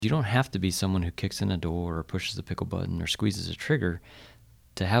You don't have to be someone who kicks in a door or pushes a pickle button or squeezes a trigger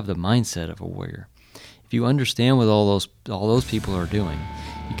to have the mindset of a warrior. If you understand what all those people are doing,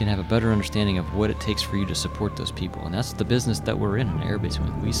 you can have a better understanding of what it takes for you to support those people. And that's the business that we're in Air Base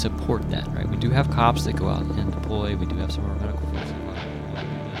Wing. We support that, right? We do have cops that go out and deploy. We do have some of our medical folks that go out and deploy. We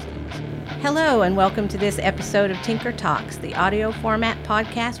do those things. Hello, and welcome to this episode of Tinker Talks, the audio format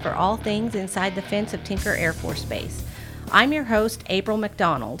podcast for all things inside the fence of Tinker Air Force Base. I'm your host, April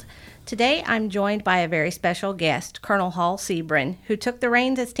McDonald. Today, I'm joined by a very special guest, Colonel Hall Sebren, who took the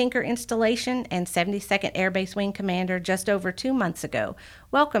reins as Tinker Installation and 72nd Air Base Wing Commander just over 2 months ago.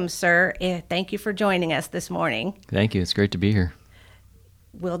 Welcome, sir. Thank you for joining us this morning. Thank you. It's great to be here.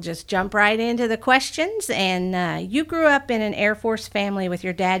 We'll just jump right into the questions. And you grew up in an Air Force family with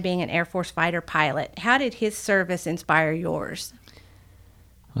your dad being an Air Force fighter pilot. How did his service inspire yours?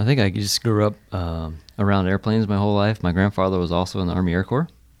 I think I just grew up around airplanes my whole life. My grandfather was also in the Army Air Corps.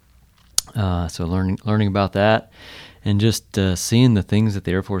 So learning about that and just seeing the things that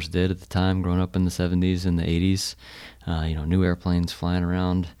the Air Force did at the time, growing up in the 70s and the 80s, new airplanes flying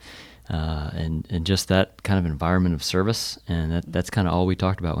around, and just that kind of environment of service. And that's kind of all we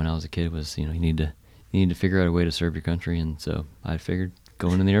talked about when I was a kid was, you need to figure out a way to serve your country. And so I figured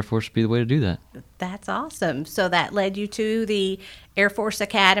going in the Air Force would be the way to do that. That's awesome. So that led you to the Air Force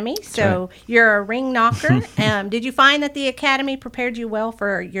Academy. That's so right. You're a ring knocker. Did you find that the Academy prepared you well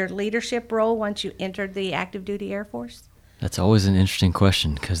for your leadership role once you entered the active duty Air Force? That's always an interesting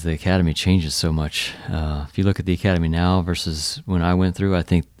question because the Academy changes so much. If you look at the Academy now versus when I went through, I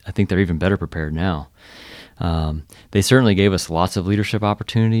think they're even better prepared now. They certainly gave us lots of leadership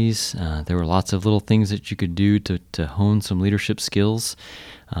opportunities. There were lots of little things that you could do to hone some leadership skills.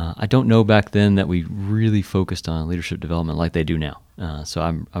 I don't know back then that we really focused on leadership development like they do now. So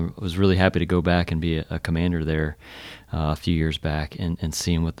I was really happy to go back and be a commander there a few years back and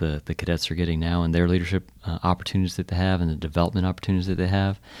seeing what the cadets are getting now and their leadership opportunities that they have and the development opportunities that they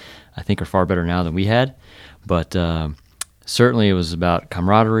have, I think are far better now than we had. But certainly it was about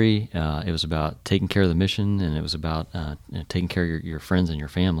camaraderie, it was about taking care of the mission, and it was about taking care of your friends and your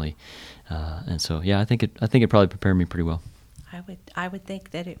family. And so, yeah, I think it probably prepared me pretty well. I would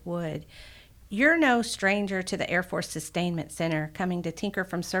think that it would. You're no stranger to the Air Force Sustainment Center, coming to Tinker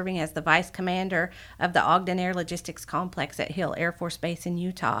from serving as the vice commander of the Ogden Air Logistics Complex at Hill Air Force Base in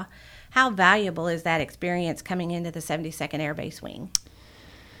Utah. How valuable is that experience coming into the 72nd Air Base Wing?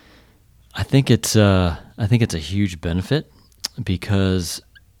 I think it's a huge benefit because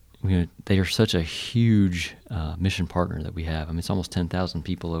they are such a huge mission partner that we have. I mean, it's almost 10,000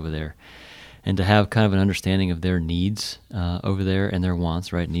 people over there. And to have kind of an understanding of their needs over there and their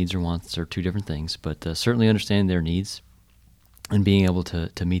wants, right? Needs or wants are two different things, but certainly understanding their needs and being able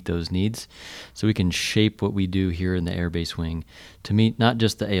to meet those needs so we can shape what we do here in the Air Base Wing to meet not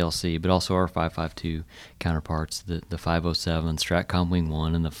just the ALC, but also our 552 counterparts, the 507, STRATCOM Wing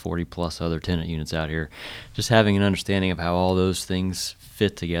 1, and the 40-plus other tenant units out here. Just having an understanding of how all those things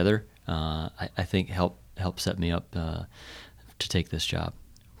fit together, I think help set me up to take this job.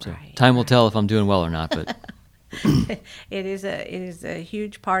 So right, time will tell if I'm doing well or not, but it is a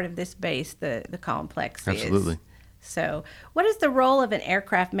huge part of this base, the complex. Absolutely. Is. So what is the role of an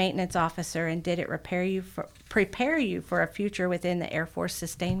aircraft maintenance officer, and did it prepare you for a future within the Air Force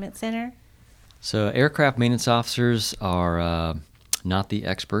Sustainment Center? So aircraft maintenance officers are not the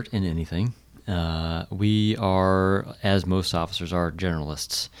expert in anything. We are, as most officers are,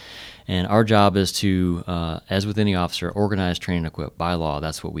 generalists. And our job is to, as with any officer, organize, train, and equip. By law,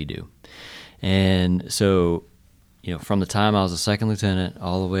 that's what we do. And so, from the time I was a second lieutenant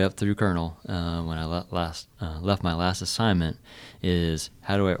all the way up through colonel, when I left my last assignment, is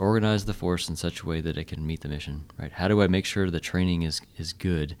how do I organize the force in such a way that it can meet the mission, right? How do I make sure the training is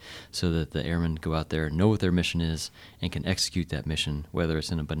good so that the airmen go out there and know what their mission is and can execute that mission, whether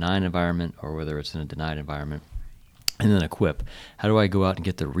it's in a benign environment or whether it's in a denied environment? And then equip. How do I go out and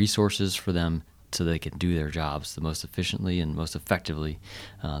get the resources for them so they can do their jobs the most efficiently and most effectively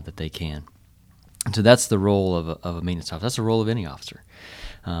that they can? And so that's the role of a maintenance officer. That's the role of any officer.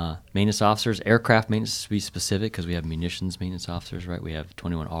 Maintenance officers, aircraft maintenance to be specific, because we have munitions maintenance officers, right? We have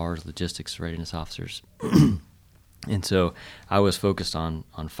 21Rs, logistics readiness officers. And so I was focused on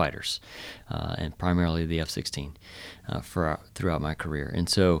fighters, and primarily the F-16 throughout my career. And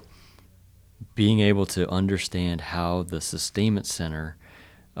so being able to understand how the sustainment center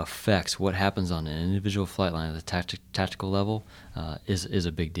affects what happens on an individual flight line at the tactical level is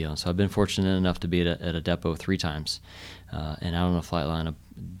a big deal. And so I've been fortunate enough to be at a depot 3 times, and out on a flight line,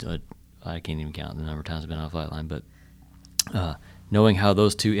 I can't even count the number of times I've been on a flight line, but knowing how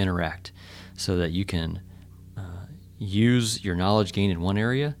those two interact so that you can use your knowledge gained in one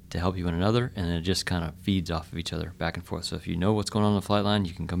area to help you in another, and then it just kind of feeds off of each other back and forth. So if you know what's going on the flight line,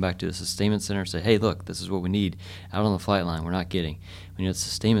 you can come back to the sustainment center and say, hey, look, this is what we need out on the flight line. We're not getting. When you're at the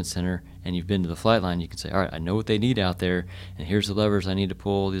sustainment center and you've been to the flight line, you can say, all right, I know what they need out there, and here's the levers I need to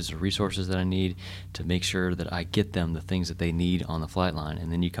pull. These are resources that I need to make sure that I get them the things that they need on the flight line.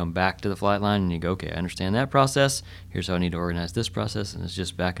 And then you come back to the flight line and you go, okay, I understand that process. Here's how I need to organize this process. And it's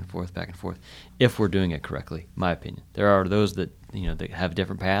just back and forth, if we're doing it correctly, my opinion. There are those that that have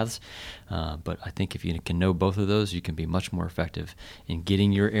different paths, but I think if you can know both of those, you can be much more effective in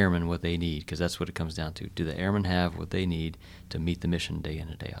getting your airmen what they need, because that's what it comes down to. Do the airmen have what they need to meet the mission day in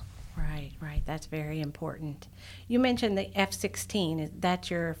and day out? Right. That's very important. You mentioned the F-16. Is that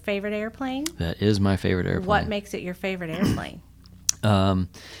your favorite airplane? That is my favorite airplane. What makes it your favorite airplane?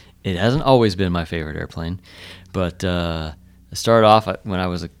 It hasn't always been my favorite airplane, but I started off when I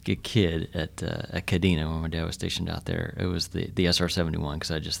was a kid at Kadena, when my dad was stationed out there. It was the SR-71,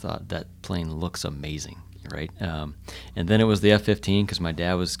 because I just thought that plane looks amazing, right? And then it was the F-15, because my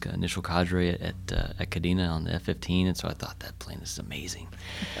dad was initial cadre at Kadena on the F-15, and so I thought that plane is amazing.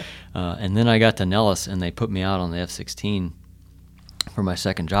 And then I got to Nellis, and they put me out on the F-16 for my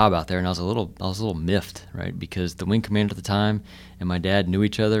second job out there, and I was a little miffed, right? Because the wing commander at the time and my dad knew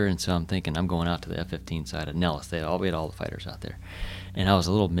each other, and so I'm thinking I'm going out to the F-15 side at Nellis. We had all the fighters out there, and I was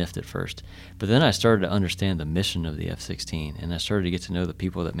a little miffed at first. But then I started to understand the mission of the F-16, and I started to get to know the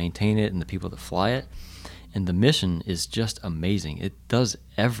people that maintain it and the people that fly it, and the mission is just amazing. It does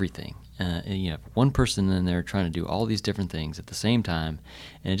everything. One person in there trying to do all these different things at the same time,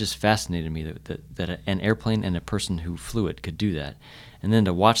 and it just fascinated me that an airplane and a person who flew it could do that. And then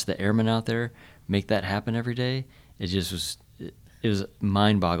to watch the airmen out there make that happen every day, it was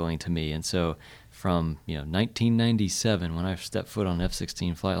mind-boggling to me. And so from 1997, when I stepped foot on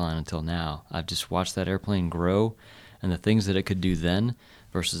F-16 flight line, until now, I've just watched that airplane grow, and the things that it could do then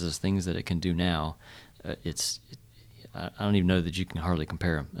versus the things that it can do now, I don't even know that you can hardly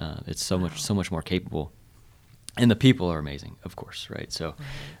compare them. It's so much more capable, and the people are amazing, of course, right? So,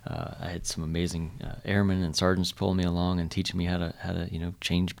 I had some amazing airmen and sergeants pulling me along and teaching me how to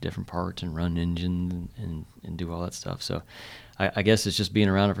change different parts and run engine and do all that stuff. So, I guess it's just being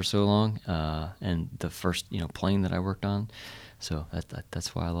around it for so long, and the first plane that I worked on. So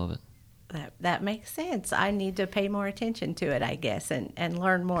that's why I love it. That makes sense. I need to pay more attention to it, I guess, and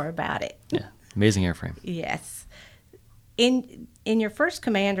learn more about it. Yeah, amazing airframe. Yes. In your first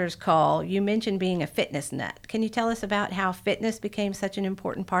commander's call, you mentioned being a fitness nut. Can you tell us about how fitness became such an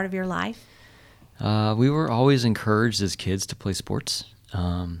important part of your life? We were always encouraged as kids to play sports.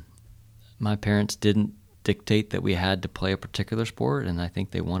 My parents didn't dictate that we had to play a particular sport, and I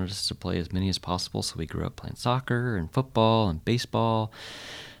think they wanted us to play as many as possible, so we grew up playing soccer and football and baseball,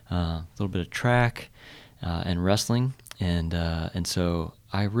 a little bit of track and wrestling, and so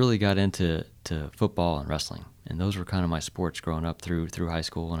I really got into football and wrestling. And those were kind of my sports growing up through high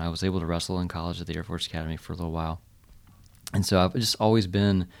school, and I was able to wrestle in college at the Air Force Academy for a little while. And so I've just always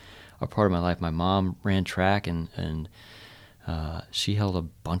been a part of my life. My mom ran track, and she held a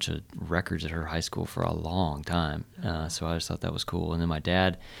bunch of records at her high school for a long time. So I just thought that was cool. And then my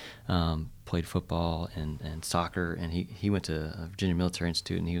dad played football and soccer, and he went to Virginia Military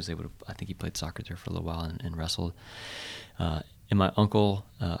Institute, and he was able to, I think he played soccer there for a little while and wrestled. And my uncle,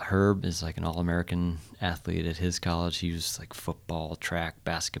 Herb, is like an All-American athlete at his college. He was like football, track,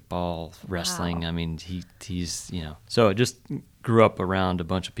 basketball, wrestling. Wow. I mean, he's So I just grew up around a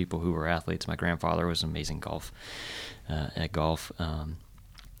bunch of people who were athletes. My grandfather was an amazing at golf,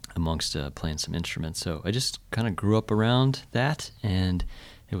 amongst playing some instruments. So I just kind of grew up around that, and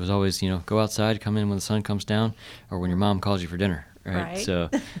it was always, go outside, come in when the sun comes down, or when your mom calls you for dinner. Right.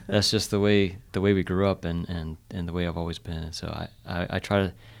 So that's just the way we grew up, and the way I've always been. So I try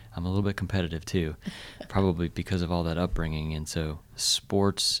to. I'm a little bit competitive too, probably because of all that upbringing. And so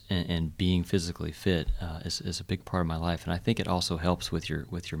sports and being physically fit is a big part of my life. And I think it also helps with your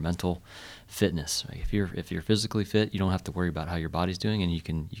mental fitness. Like if you're physically fit, you don't have to worry about how your body's doing, and you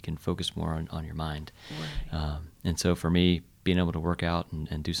can focus more on your mind. Right. And so for me, being able to work out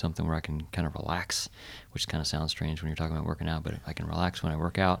and do something where I can kind of relax, which kind of sounds strange when you're talking about working out, but I can relax when I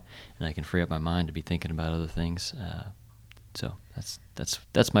work out, and I can free up my mind to be thinking about other things. So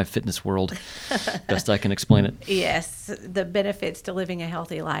that's my fitness world, best I can explain it. Yes, the benefits to living a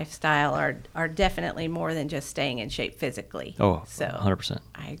healthy lifestyle are definitely more than just staying in shape physically. Oh, so 100%.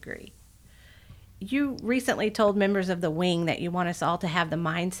 I agree. You recently told members of the wing that you want us all to have the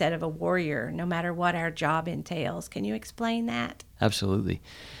mindset of a warrior, no matter what our job entails. Can you explain that? Absolutely.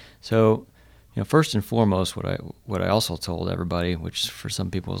 So First and foremost, what I also told everybody, which for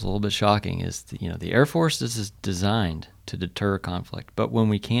some people is a little bit shocking, is the Air Force is designed to deter conflict, but when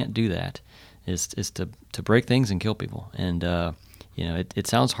we can't do that, is to break things and kill people. And it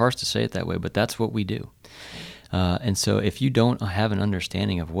sounds harsh to say it that way, but that's what we do. And so if you don't have an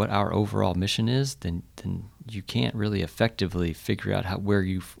understanding of what our overall mission is, then you can't really effectively figure out where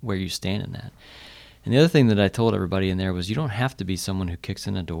you stand in that. And the other thing that I told everybody in there was you don't have to be someone who kicks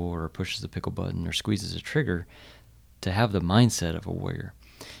in a door or pushes the pickle button or squeezes a trigger to have the mindset of a warrior.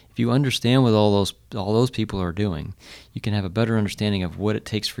 If you understand what all those people are doing, you can have a better understanding of what it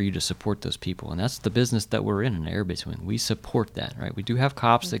takes for you to support those people. And that's the business that we're in the Air Base Wing. We support that, right? We do have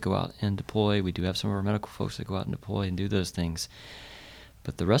cops that go out and deploy. We do have some of our medical folks that go out and deploy and do those things.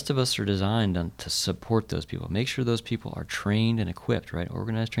 But the rest of us are designed to support those people. Make sure those people are trained and equipped, right?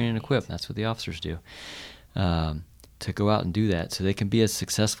 Organized, trained, and equipped. That's what the officers do. To go out and do that so they can be as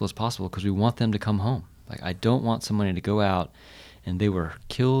successful as possible, because we want them to come home. Like, I don't want somebody to go out and they were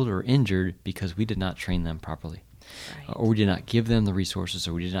killed or injured because we did not train them properly. Right. Or we did not give them the resources,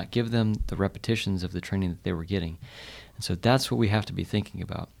 or we did not give them the repetitions of the training that they were getting. And so that's what we have to be thinking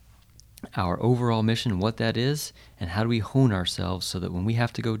about. Our overall mission, what that is, and how do we hone ourselves so that when we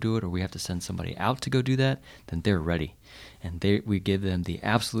have to go do it or we have to send somebody out to go do that, then they're ready. And we give them the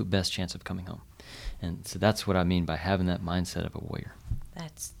absolute best chance of coming home. And so that's what I mean by having that mindset of a warrior.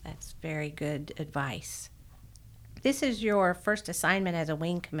 That's very good advice. This is your first assignment as a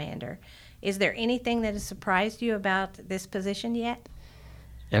wing commander. Is there anything that has surprised you about this position yet?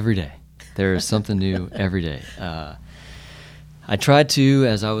 Every day. There is something new every day. I tried to,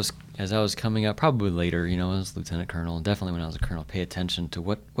 as I was coming up, probably later, as lieutenant colonel, and definitely when I was a colonel, pay attention to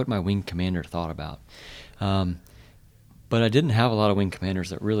what my wing commander thought about. But I didn't have a lot of wing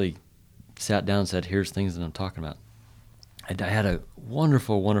commanders that really sat down and said, here's things that I'm talking about. I had a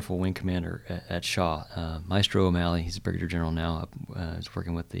wonderful, wonderful wing commander at Shaw, Maestro O'Malley. He's a brigadier general now. He's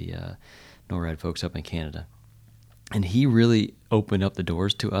working with the NORAD folks up in Canada. And he really opened up the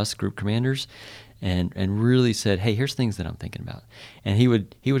doors to us group commanders and really said, hey, here's things that I'm thinking about. And he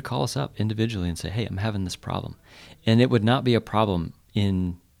would call us up individually and say, hey, I'm having this problem. And it would not be a problem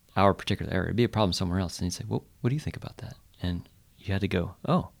in our particular area. It'd be a problem somewhere else. And he'd say, well, what do you think about that? And you had to go,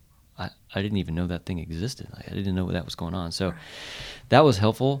 oh, I didn't even know that thing existed. I didn't know that was going on. So that was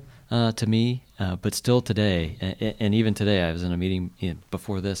helpful to me. But still today, and even today, I was in a meeting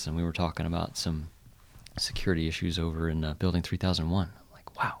before this, and we were talking about some security issues over in Building 3001. I'm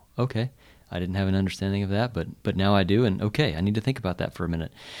like, wow, okay. I didn't have an understanding of that, but now I do, and okay, I need to think about that for a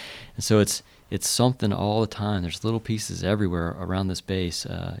minute. And so it's something all the time. There's little pieces everywhere around this base.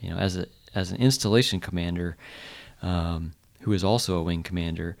 As an installation commander, who is also a wing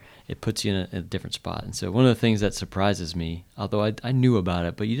commander, it puts you in a different spot. And so one of the things that surprises me, although I knew about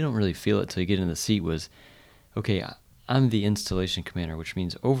it, but you don't really feel it till you get in the seat, was, okay, I'm the installation commander, which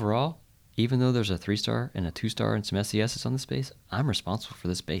means overall, even though there's a 3-star and a 2-star and some SESs on this base, I'm responsible for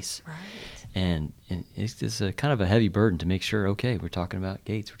this base. Right. And it's a kind of a heavy burden to make sure, okay, we're talking about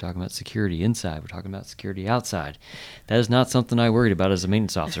gates, we're talking about security inside, we're talking about security outside. That is not something I worried about as a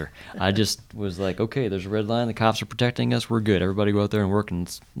maintenance officer. I just was like, okay, there's a red line, the cops are protecting us, we're good. Everybody go out there and work,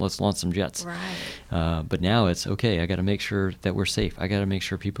 and let's launch some jets. Right. But now it's, okay, I got to make sure that we're safe. I got to make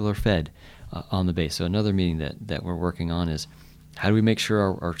sure people are fed on the base. So another meeting that we're working on is, how do we make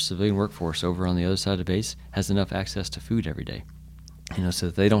sure our civilian workforce over on the other side of the base has enough access to food every day? So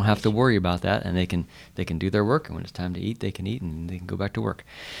that they don't have to worry about that, and they can do their work, and when it's time to eat, they can eat, and they can go back to work.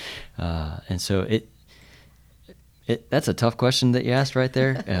 And so that's a tough question that you asked right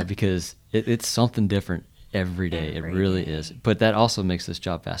there, because it's something different every day. It really is. But that also makes this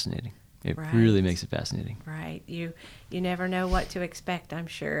job fascinating. It really makes it fascinating. Right. You never know what to expect, I'm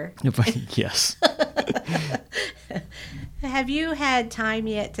sure. Yes. Have you had time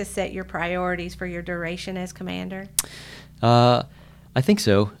yet to set your priorities for your duration as commander? I think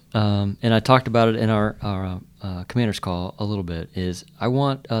so, and I talked about it in our commander's call a little bit, is I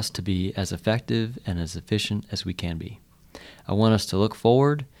want us to be as effective and as efficient as we can be. I want us to look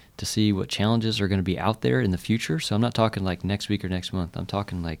forward to see what challenges are going to be out there in the future. So I'm not talking like next week or next month. I'm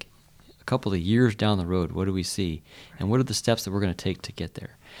talking like a couple of years down the road. What do we see? And what are the steps that we're going to take to get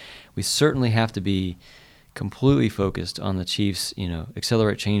there? We certainly have to be completely focused on the Chief's,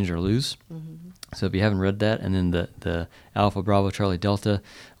 accelerate, change, or lose. Mm-hmm. So if you haven't read that, and then the Alpha, Bravo, Charlie, Delta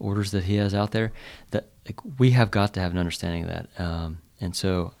orders that he has out there, that we have got to have an understanding of that. And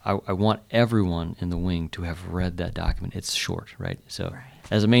so I want everyone in the wing to have read that document. It's short, right? So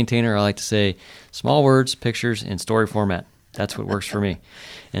as a maintainer, I like to say small words, pictures, and story format. That's what works for me.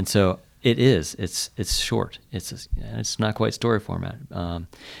 And so it's short. It's not quite story format,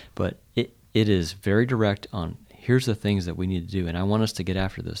 but it is very direct on here's the things that we need to do, and I want us to get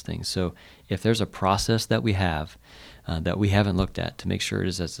after those things. So if there's a process that we have that we haven't looked at to make sure it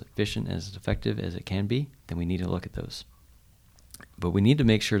is as efficient, as effective as it can be, then we need to look at those. But we need to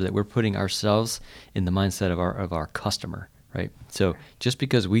make sure that we're putting ourselves in the mindset of our customer, right? So just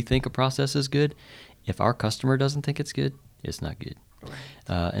because we think a process is good, if our customer doesn't think it's good, it's not good.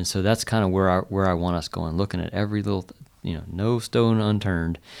 Right. And so that's kind of where I want us going, looking at every little, no stone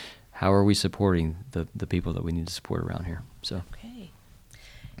unturned. How are we supporting the people that we need to support around here? So. Okay.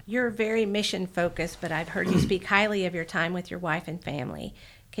 You're very mission focused, but I've heard you speak highly of your time with your wife and family.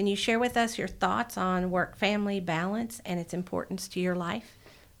 Can you share with us your thoughts on work-family balance and its importance to your life?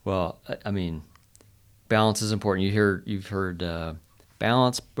 Well, I mean, balance is important. You've heard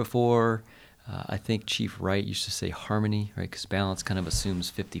balance before. I think Chief Wright used to say harmony, right? Because balance kind of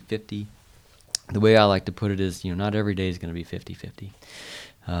assumes 50-50. The way I like to put it is, not every day is going to be 50-50.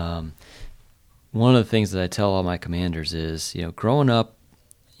 One of the things that I tell all my commanders is, growing up,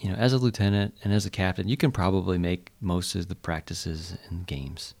 as a lieutenant and as a captain, you can probably make most of the practices and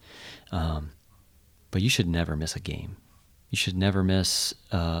games. But you should never miss a game. You should never miss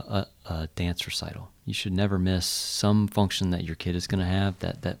a dance recital. You should never miss some function that your kid is going to have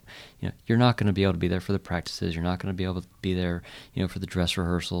that you're not going to be able to be there for the practices. You're not going to be able to be there, for the dress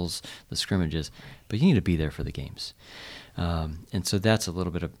rehearsals, the scrimmages, but you need to be there for the games. And so that's a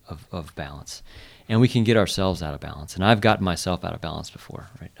little bit of balance. And we can get ourselves out of balance. And I've gotten myself out of balance before,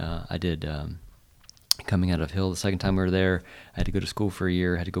 right? I did, coming out of Hill, the second time we were there, I had to go to school for a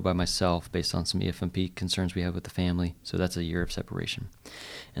year. I had to go by myself based on some EFMP concerns we have with the family. So that's a year of separation.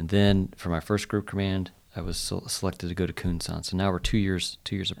 And then for my first group command, I was selected to go to Kunsan. So now we're 2 years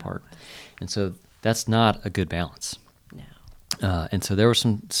apart. And so that's not a good balance. And so there were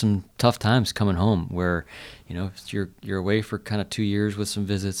some tough times coming home where, you're away for kind of 2 years with some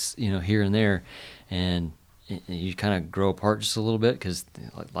visits, here and there, and you kind of grow apart just a little bit because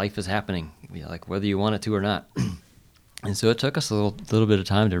life is happening, like whether you want it to or not. And so it took us a little bit of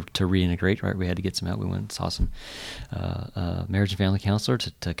time to reintegrate, right? We had to get some help. We went and saw some marriage and family counselor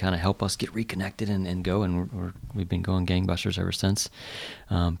to kind of help us get reconnected and go, and we've been going gangbusters ever since.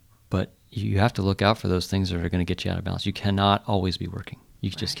 But you have to look out for those things that are going to get you out of balance. You cannot always be working. You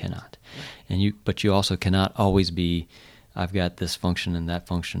just cannot. But you also cannot always be, I've got this function and that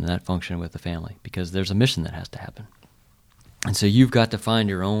function with the family, because there's a mission that has to happen. And so you've got to find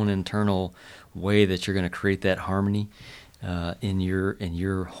your own internal way that you're going to create that harmony in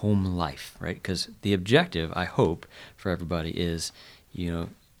your home life, right? Because the objective, I hope, for everybody is, you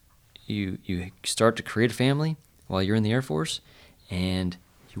start to create a family while you're in the Air Force, and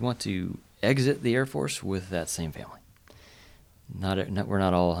you want to exit the Air Force with that same family. We're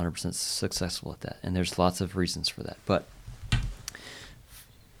not all 100% successful at that, and there's lots of reasons for that. But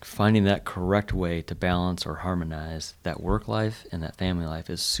finding that correct way to balance or harmonize that work life and that family life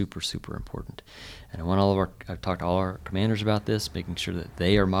is super, super important. And I want I've talked to all our commanders about this, making sure that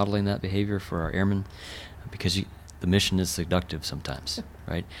they are modeling that behavior for our airmen, because the mission is seductive sometimes,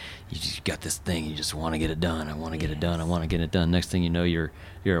 right? You just got this thing, you just want to get it done. I want to get it done. I want to get it done. Next thing you know, you're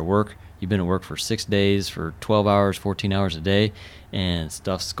at work. You've been at work for 6 days, for 12 hours, 14 hours a day, and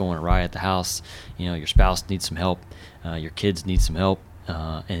stuff's going awry at the house. Your spouse needs some help. Your kids need some help.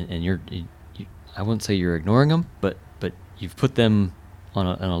 And you I wouldn't say you're ignoring them, but you've put them on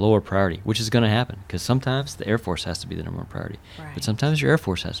a lower priority, which is going to happen, because sometimes the Air Force has to be the number one priority. Right. But sometimes your Air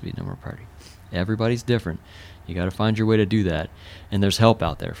Force has to be the number one priority. Everybody's different. You got to find your way to do that, and there's help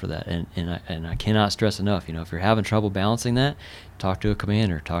out there for that. And I cannot stress enough, if you're having trouble balancing that, talk to a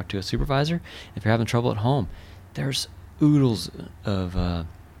commander, talk to a supervisor. If you're having trouble at home, there's oodles of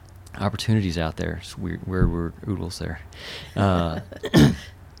opportunities out there. It's weird word, oodles there.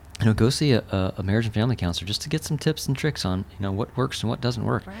 Go see a marriage and family counselor just to get some tips and tricks on what works and what doesn't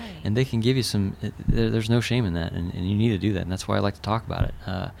work. Right. And they can give you some. There's no shame in that, and you need to do that. And that's why I like to talk about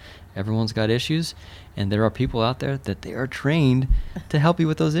it. Everyone's got issues, and there are people out there that they are trained to help you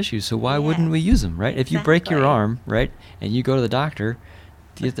with those issues. So why wouldn't we use them, right? If you break your arm, right, and you go to the doctor,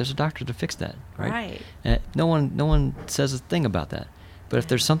 there's a doctor to fix that, right? No one says a thing about that. But if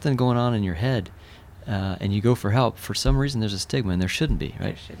there's something going on in your head, and you go for help, for some reason there's a stigma, and there shouldn't be,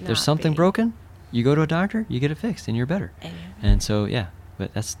 right? There's something broken, you go to a doctor, you get it fixed, and you're better. And so,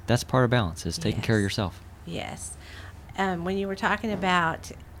 but that's part of balance, is taking care of yourself. Yes. When you were talking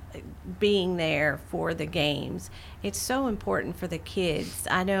about being there for the games, it's so important for the kids.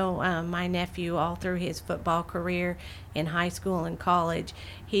 I know my nephew, all through his football career in high school and college,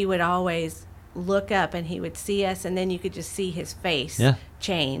 he would always look up and he would see us, and then you could just see his face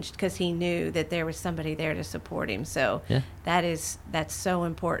changed because he knew that there was somebody there to support him. So that's so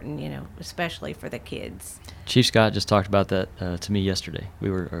important, especially for the kids. Chief Scott just talked about that to me yesterday. We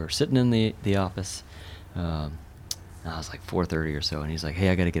were sitting in the office. I was like 4:30 or so, and he's like, "Hey,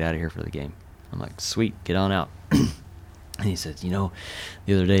 I got to get out of here for the game." I'm like, "Sweet, get on out." And he said, the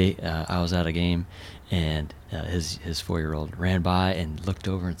other day I was at a game, and his 4-year-old ran by and looked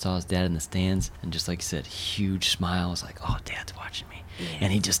over and saw his dad in the stands, and just like you said, huge smile. I was like, "Oh, Dad's watching me." Yes.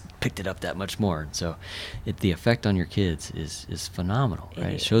 And he just picked it up that much more. And so the effect on your kids is phenomenal,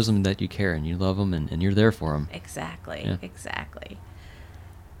 right? It shows them that you care and you love them and you're there for them. Exactly.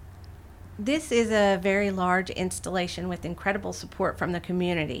 This is a very large installation with incredible support from the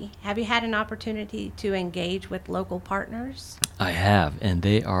community. Have you had an opportunity to engage with local partners? I have, and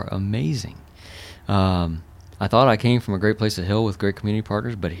they are amazing. I thought I came from a great place at Hill with great community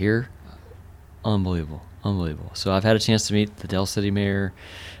partners, but here, unbelievable. So I've had a chance to meet the Del City Mayor,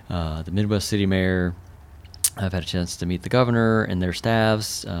 the Midwest City Mayor. I've had a chance to meet the governor and their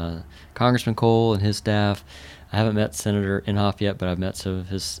staffs, Congressman Cole and his staff. I haven't met Senator Inhofe yet, but I've met some of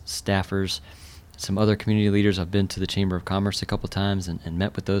his staffers, some other community leaders. I've been to the Chamber of Commerce a couple times and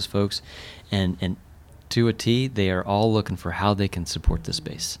met with those folks. And to a T, they are all looking for how they can support this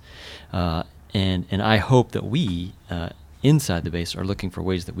base. And I hope that we, inside the base, are looking for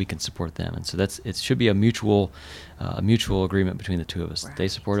ways that we can support them. And so it should be a mutual agreement between the two of us. Right. They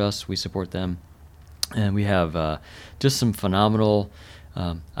support us, we support them. And we have just some phenomenal,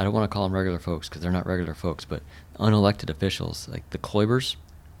 I don't want to call them regular folks because they're not regular folks, but unelected officials like the Kloibers.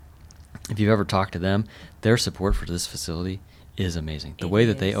 If you've ever talked to them, their support for this facility is amazing. The way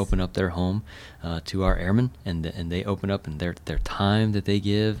that they open up their home to our airmen, and they open up and their time that they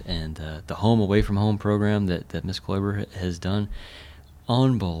give, and the home away from home program that Ms. Kloiber has done,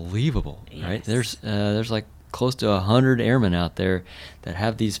 unbelievable, right? There's like close to 100 airmen out there that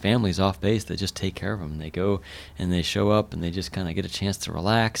have these families off base that just take care of them. They go and they show up and they just kind of get a chance to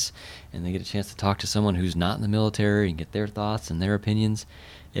relax, and they get a chance to talk to someone who's not in the military and get their thoughts and their opinions.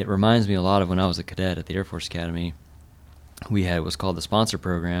 It reminds me a lot of when I was a cadet at the Air Force Academy. We had what's called the sponsor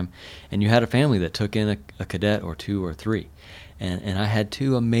program, and you had a family that took in a cadet or two or three. And I had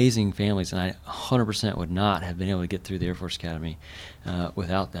two amazing families, and I 100% would not have been able to get through the Air Force Academy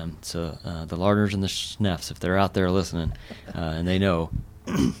without them. So the Lardners and the Schneffs, if they're out there listening, and they know,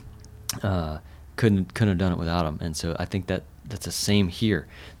 couldn't have done it without them. And so I think that's the same here.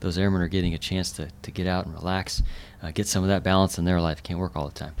 Those airmen are getting a chance to get out and relax, get some of that balance in their life. Can't work all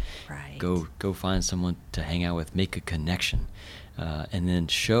the time. Right. Go find someone to hang out with, make a connection, and then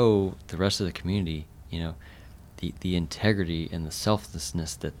show the rest of the community, the integrity and the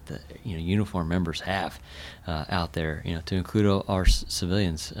selflessness that the uniformed members have out there, to include all our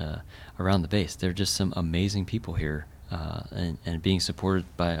civilians around the base. They're just some amazing people here, and being supported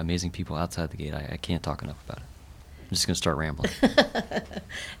by amazing people outside the gate. I can't talk enough about it. I'm just going to start rambling.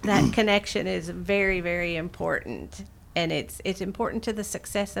 That connection is very, very important, and it's important to the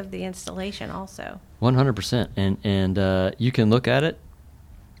success of the installation also. 100%, and you can look at it,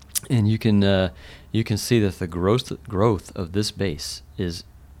 and you can see that the growth of this base is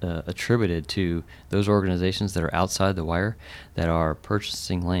attributed to those organizations that are outside the wire that are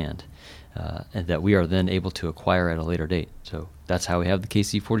purchasing land, and that we are then able to acquire at a later date. So that's how we have the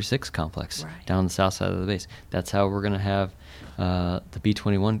KC-46 complex down on the south side of the base. That's how we're going to have the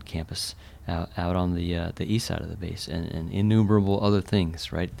B-21 campus out on the east side of the base, and innumerable other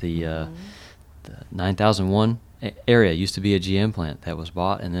things, right? The 9001 area used to be a GM plant that was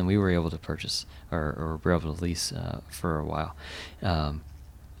bought, and then we were able to purchase or were able to lease for a while.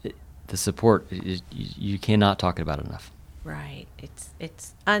 The support, you cannot talk about it enough. Right.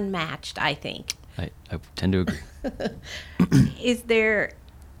 It's unmatched, I think. I tend to agree. Is there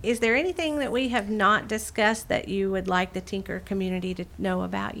anything that we have not discussed that you would like the Tinker community to know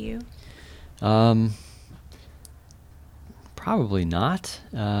about you? Probably not.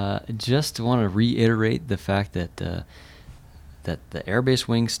 Just want to reiterate the fact that the Air Base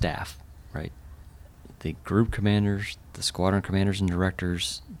Wing staff, right, the group commanders, the squadron commanders and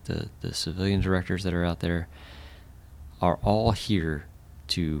directors, the civilian directors that are out there, are all here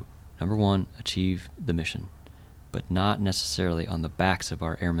to, number one, achieve the mission, but not necessarily on the backs of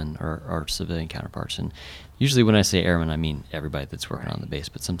our airmen or our civilian counterparts. And usually when I say airmen, I mean everybody that's working on the base,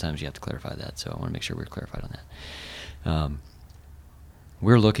 but sometimes you have to clarify that, so I want to make sure we're clarified on that.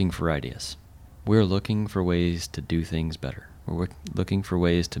 We're looking for ideas. We're looking for ways to do things better. We're looking for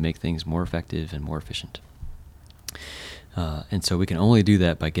ways to make things more effective and more efficient. And so we can only do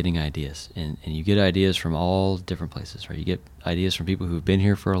that by getting ideas. And you get ideas from all different places, right? You get ideas from people who've been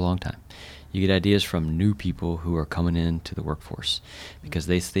here for a long time. You get ideas from new people who are coming into the workforce because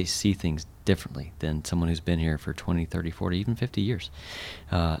they see things differently than someone who's been here for 20, 30, 40, even 50 years.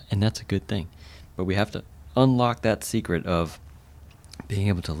 And that's a good thing. But we have to unlock that secret of being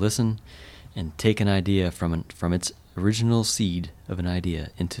able to listen and take an idea from its original seed of an idea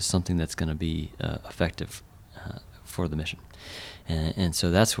into something that's going to be effective for the mission. And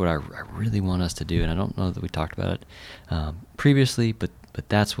so that's what I really want us to do. And I don't know that we talked about it previously, but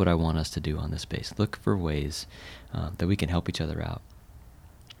that's what I want us to do on this base. Look for ways that we can help each other out.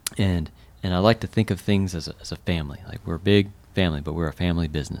 And I like to think of things as a family. Like, we're a big family, but we're a family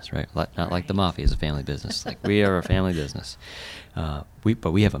business, right? Not like the mafia is a family business. Like, we are a family business. But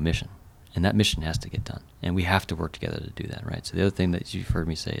we have a mission, and that mission has to get done. And we have to work together to do that, right? So the other thing that you've heard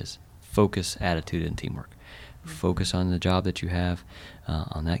me say is focus, attitude, and teamwork. Focus on the job that you have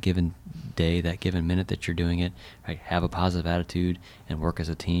on that given day, that given minute that you're doing it. Right? Have a positive attitude and work as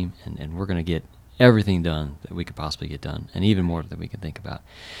a team, and we're going to get everything done that we could possibly get done, and even more than we can think about.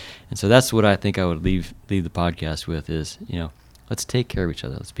 And so that's what I think I would leave the podcast with is, let's take care of each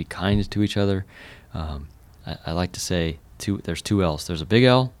other. Let's be kind to each other. I like to say there's two L's. There's a big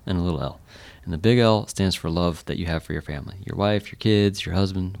L and a little L. And the big L stands for love that you have for your family, your wife, your kids, your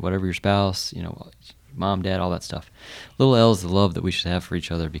husband, whatever, your spouse, mom, dad, all that stuff. Little L is the love that we should have for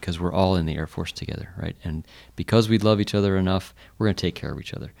each other because we're all in the Air Force together, right? And because we love each other enough, we're going to take care of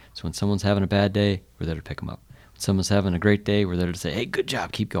each other. So when someone's having a bad day, we're there to pick them up. When someone's having a great day, we're there to say, hey, good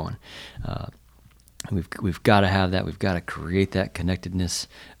job, keep going. We've got to have that. We've got to create that connectedness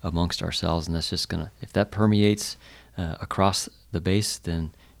amongst ourselves, and that's just going to, if that permeates across the base,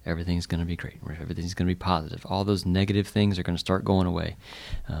 then everything's going to be great. Everything's going to be positive. All those negative things are going to start going away.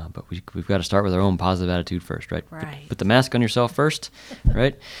 But we've got to start with our own positive attitude first, right? Right. Put the mask on yourself first,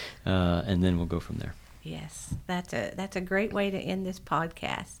 right? And then we'll go from there. Yes, that's a great way to end this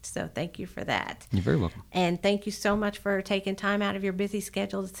podcast. So thank you for that. You're very welcome. And thank you so much for taking time out of your busy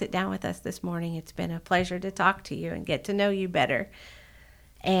schedule to sit down with us this morning. It's been a pleasure to talk to you and get to know you better.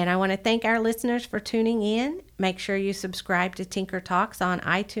 And I want to thank our listeners for tuning in. Make sure you subscribe to Tinker Talks on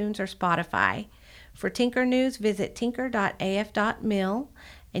iTunes or Spotify. For Tinker News, visit tinker.af.mil.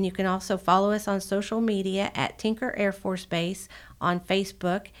 And you can also follow us on social media at Tinker Air Force Base on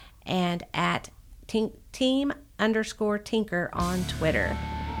Facebook and at team_Tinker on Twitter.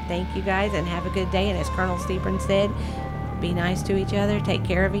 Thank you guys and have a good day. And as Colonel Stephen said, be nice to each other, take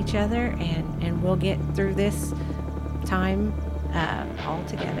care of each other, and we'll get through this time all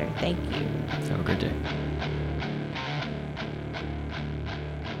together. Thank you. Have a great day.